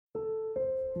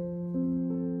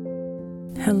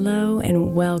Hello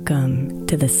and welcome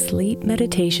to the Sleep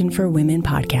Meditation for Women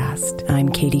podcast. I'm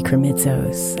Katie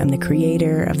Kremitzos. I'm the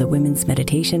creator of the Women's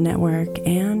Meditation Network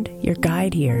and your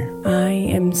guide here. I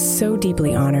am so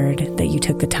deeply honored that you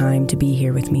took the time to be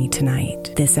here with me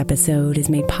tonight. This episode is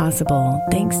made possible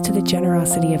thanks to the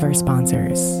generosity of our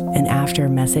sponsors. And after a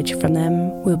message from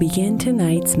them, we'll begin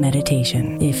tonight's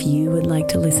meditation. If you would like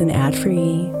to listen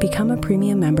ad-free, become a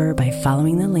premium member by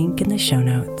following the link in the show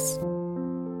notes.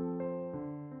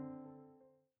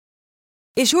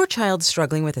 Is your child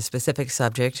struggling with a specific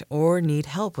subject or need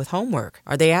help with homework?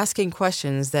 Are they asking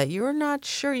questions that you're not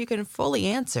sure you can fully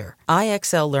answer?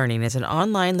 IXL Learning is an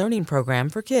online learning program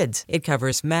for kids. It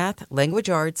covers math, language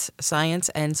arts, science,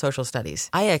 and social studies.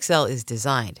 IXL is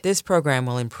designed. This program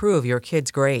will improve your kids'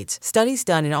 grades. Studies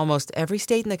done in almost every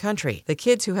state in the country. The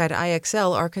kids who had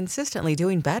IXL are consistently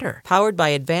doing better. Powered by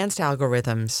advanced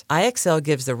algorithms, IXL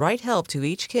gives the right help to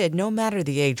each kid no matter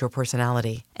the age or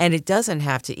personality. And it doesn't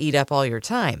have to eat up all your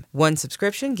time. One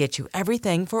subscription gets you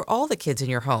everything for all the kids in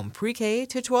your home, pre-K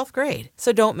to 12th grade.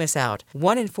 So don't miss out.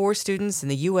 1 in 4 students in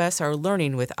the U.S. are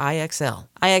learning with IXL.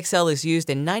 IXL is used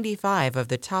in 95 of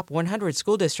the top 100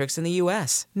 school districts in the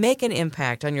U.S. Make an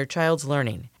impact on your child's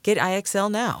learning. Get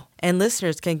IXL now. And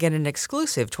listeners can get an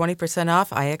exclusive 20% off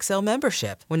IXL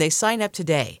membership when they sign up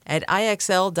today at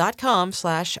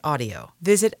IXL.com/audio.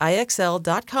 Visit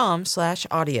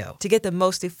IXL.com/audio to get the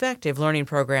most effective learning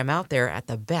program out there at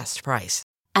the best price.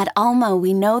 At Alma,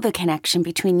 we know the connection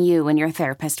between you and your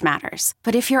therapist matters.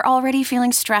 But if you're already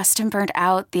feeling stressed and burnt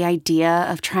out, the idea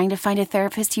of trying to find a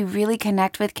therapist you really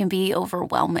connect with can be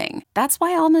overwhelming. That's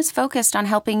why Alma's focused on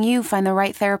helping you find the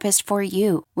right therapist for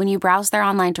you. When you browse their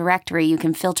online directory, you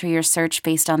can filter your search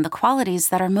based on the qualities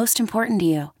that are most important to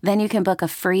you. Then you can book a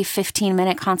free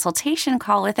 15-minute consultation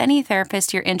call with any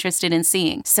therapist you're interested in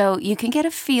seeing, so you can get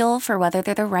a feel for whether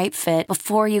they're the right fit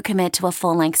before you commit to a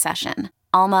full-length session.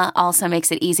 Alma also makes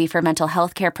it easy for mental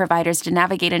health care providers to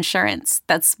navigate insurance.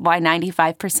 That's why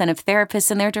 95% of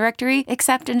therapists in their directory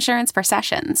accept insurance for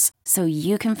sessions, so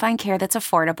you can find care that's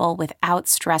affordable without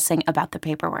stressing about the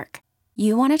paperwork.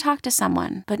 You want to talk to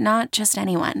someone, but not just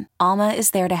anyone. Alma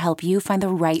is there to help you find the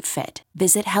right fit.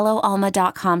 Visit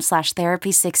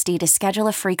helloalma.com/therapy60 to schedule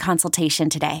a free consultation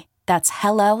today. That's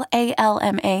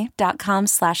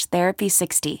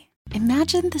helloalma.com/therapy60.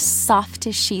 Imagine the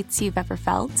softest sheets you've ever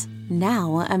felt.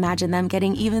 Now imagine them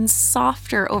getting even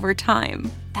softer over time.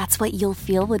 That's what you'll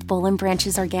feel with Boll &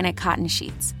 Branch's organic cotton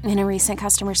sheets. In a recent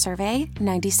customer survey,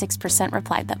 96%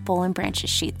 replied that Boll & Branch's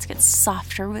sheets get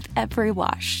softer with every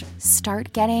wash.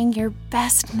 Start getting your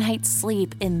best night's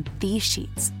sleep in these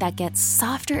sheets that get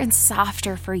softer and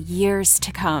softer for years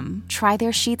to come. Try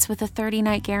their sheets with a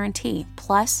 30-night guarantee,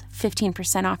 plus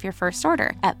 15% off your first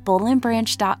order at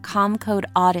bollandbranch.com code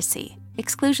Odyssey.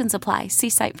 Exclusions apply. See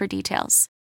site for details.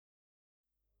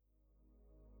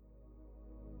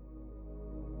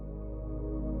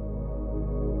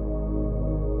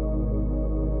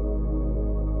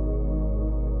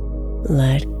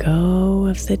 Let go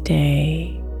of the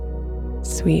day,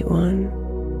 sweet one,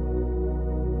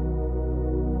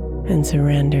 and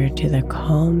surrender to the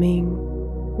calming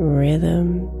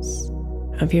rhythms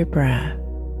of your breath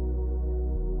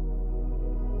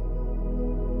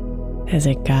as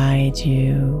it guides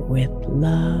you with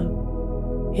love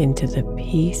into the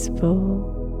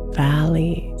peaceful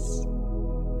valleys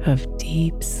of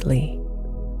deep sleep.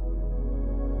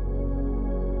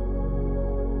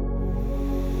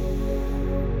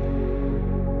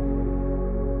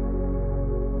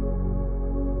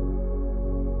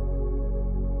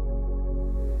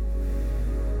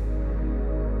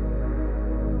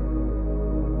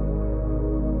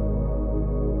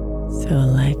 So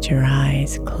let your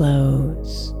eyes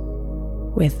close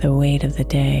with the weight of the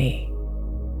day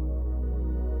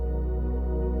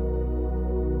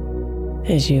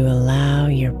as you allow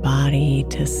your body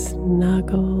to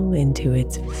snuggle into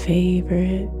its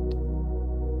favorite,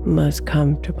 most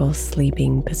comfortable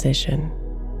sleeping position.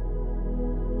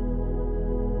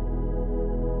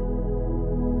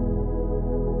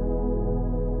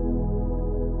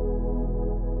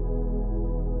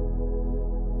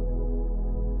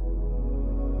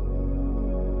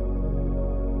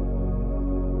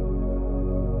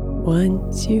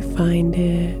 Once you find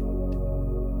it,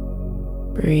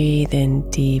 breathe in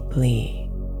deeply,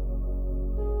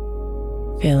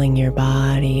 filling your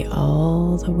body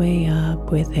all the way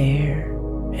up with air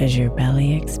as your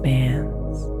belly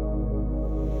expands.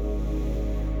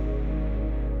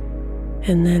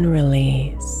 And then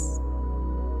release,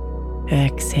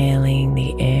 exhaling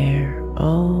the air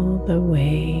all the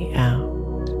way out.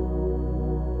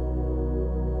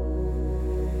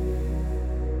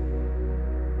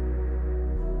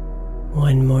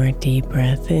 One more deep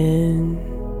breath in,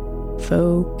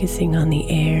 focusing on the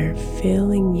air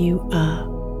filling you up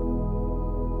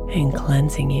and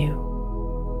cleansing you.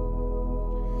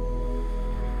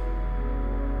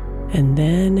 And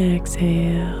then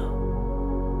exhale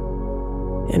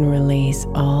and release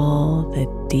all the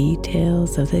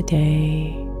details of the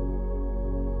day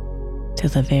till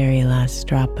the very last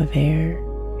drop of air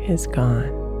is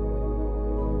gone.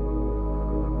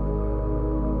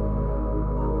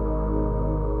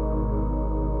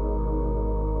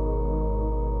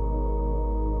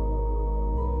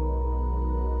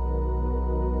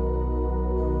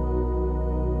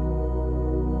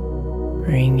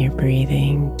 Bring your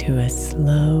breathing to a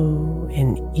slow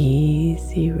and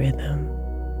easy rhythm.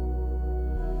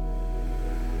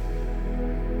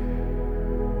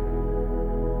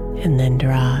 And then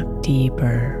drop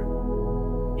deeper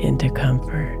into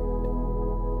comfort.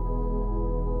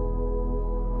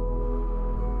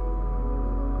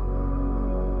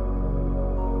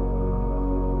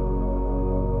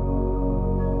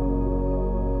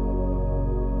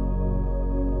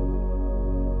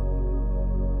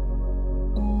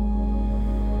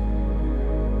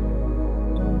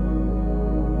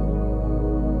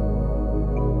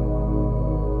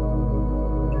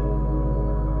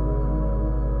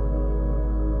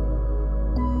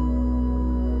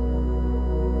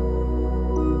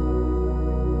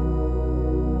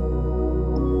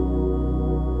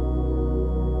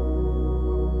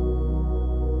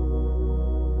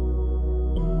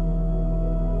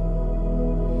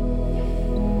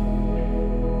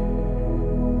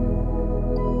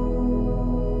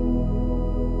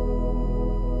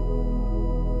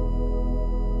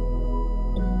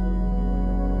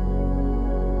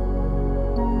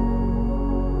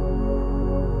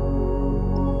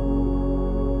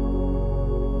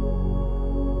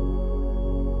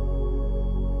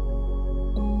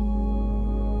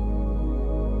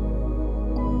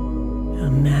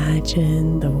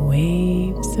 Imagine the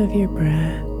waves of your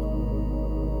breath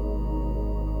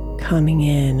coming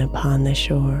in upon the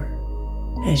shore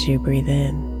as you breathe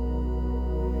in,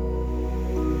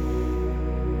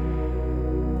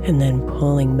 and then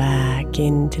pulling back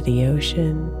into the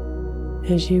ocean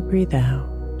as you breathe out.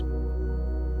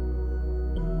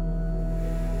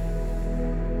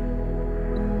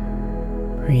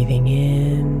 Breathing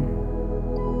in,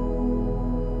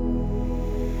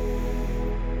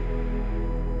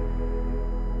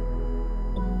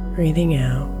 breathing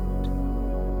out.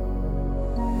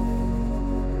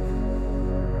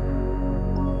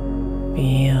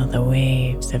 Feel the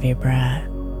waves of your breath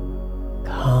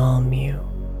calm you.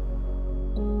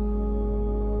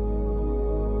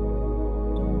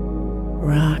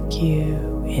 Rock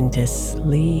you into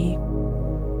sleep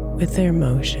with their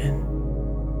motion.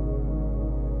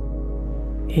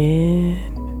 In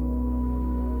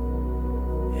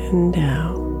and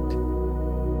out.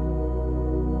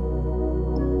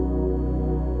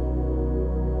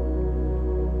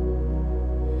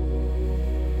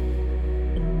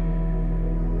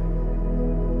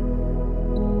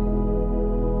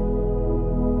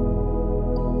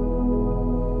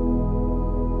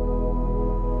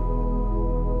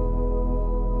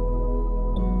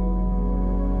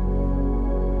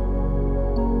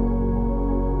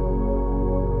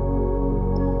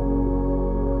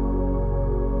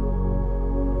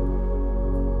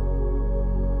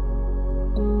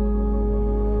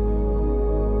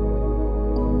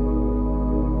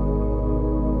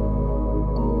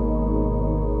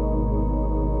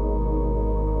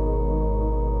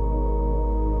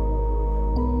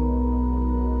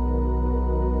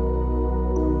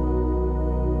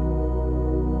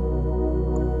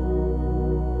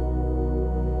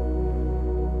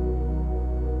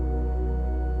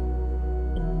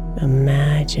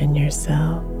 Imagine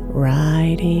yourself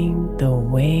riding the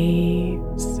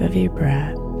waves of your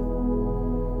breath,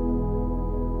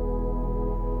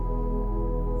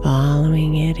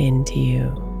 following it into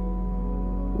you,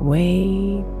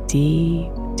 way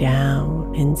deep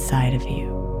down inside of you.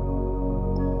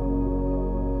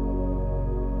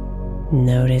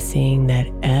 Noticing that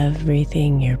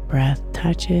everything your breath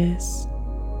touches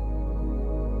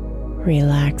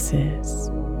relaxes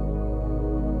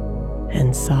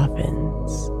and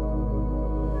softens.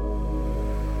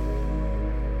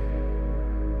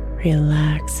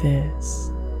 Relaxes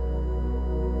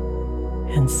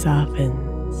and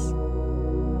softens.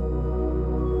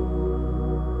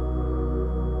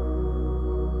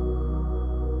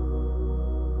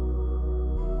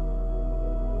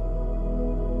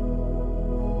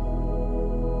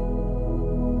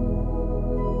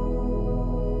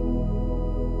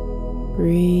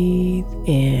 Breathe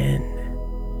in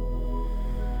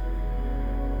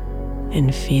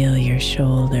and feel your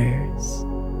shoulders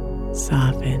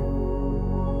soften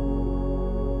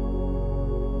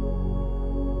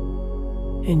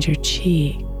and your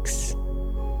cheeks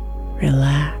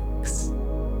relax.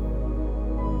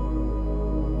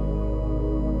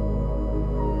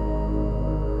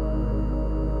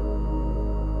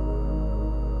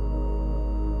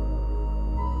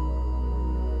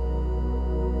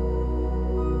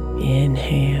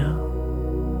 Inhale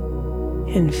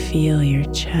and feel your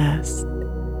chest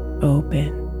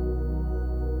open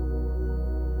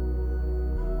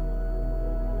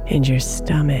and your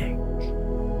stomach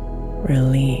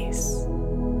release.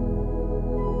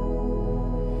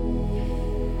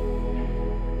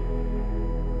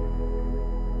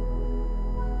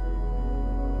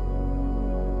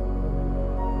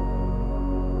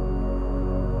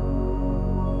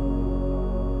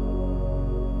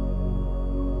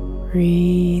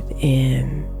 Breathe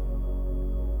in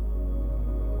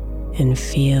and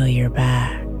feel your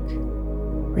back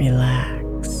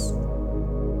relax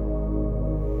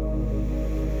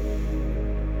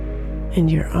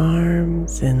and your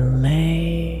arms and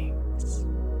legs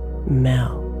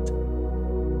melt.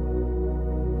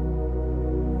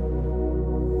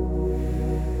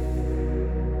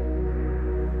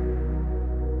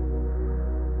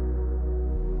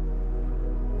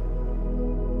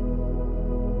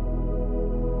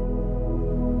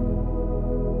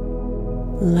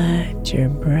 Let your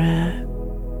breath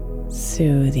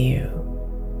soothe you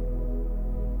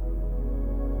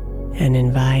and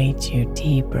invite you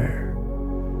deeper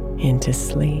into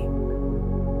sleep.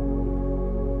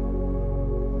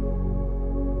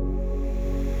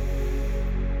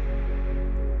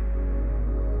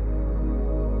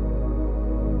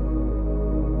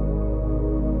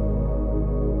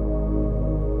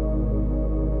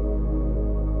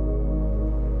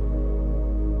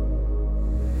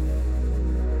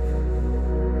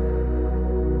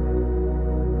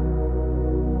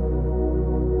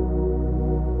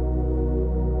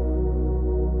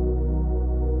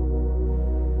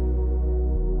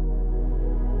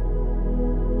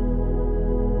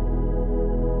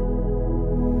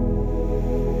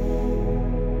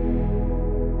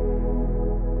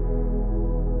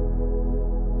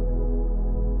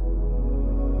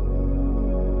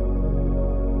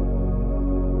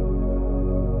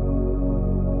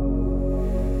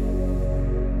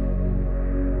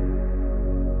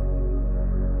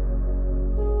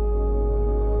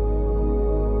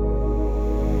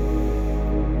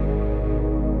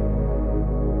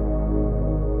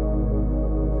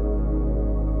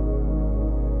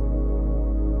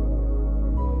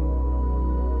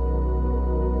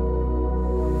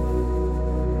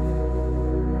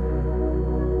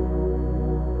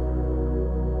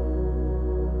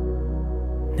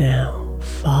 Now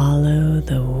follow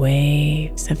the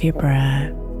waves of your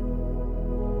breath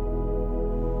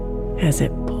as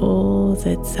it pulls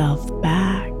itself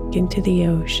back into the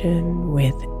ocean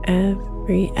with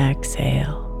every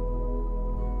exhale.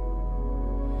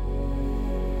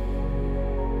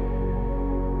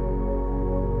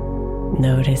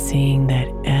 Noticing that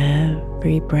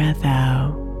every breath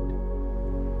out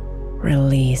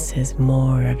releases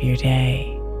more of your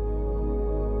day.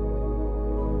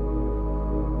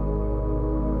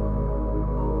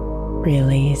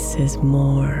 Releases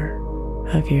more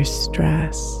of your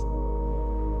stress.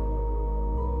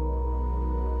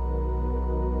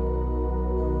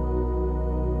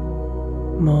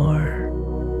 More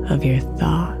of your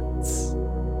thoughts.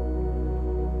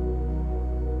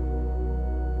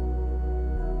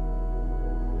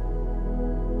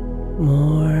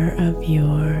 More of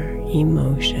your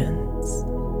emotions.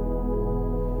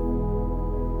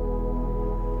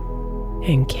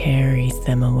 And carries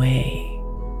them away.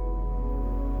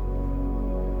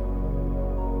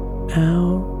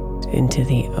 Out into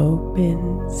the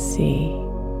open sea.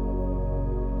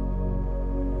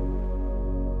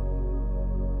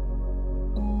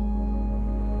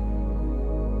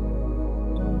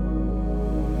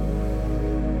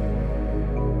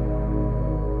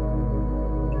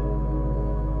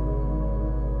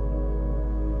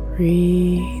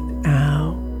 Breathe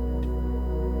out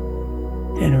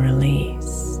and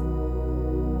release.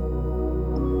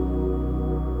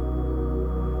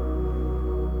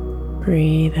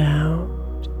 Breathe out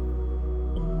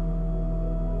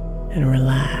and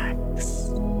relax.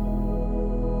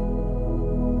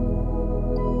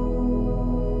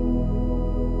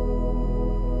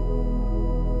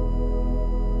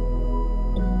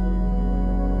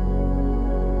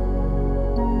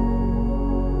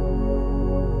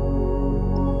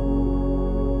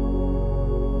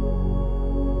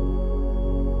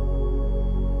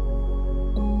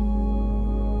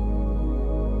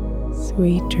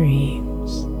 Sweet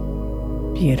dreams,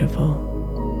 beautiful.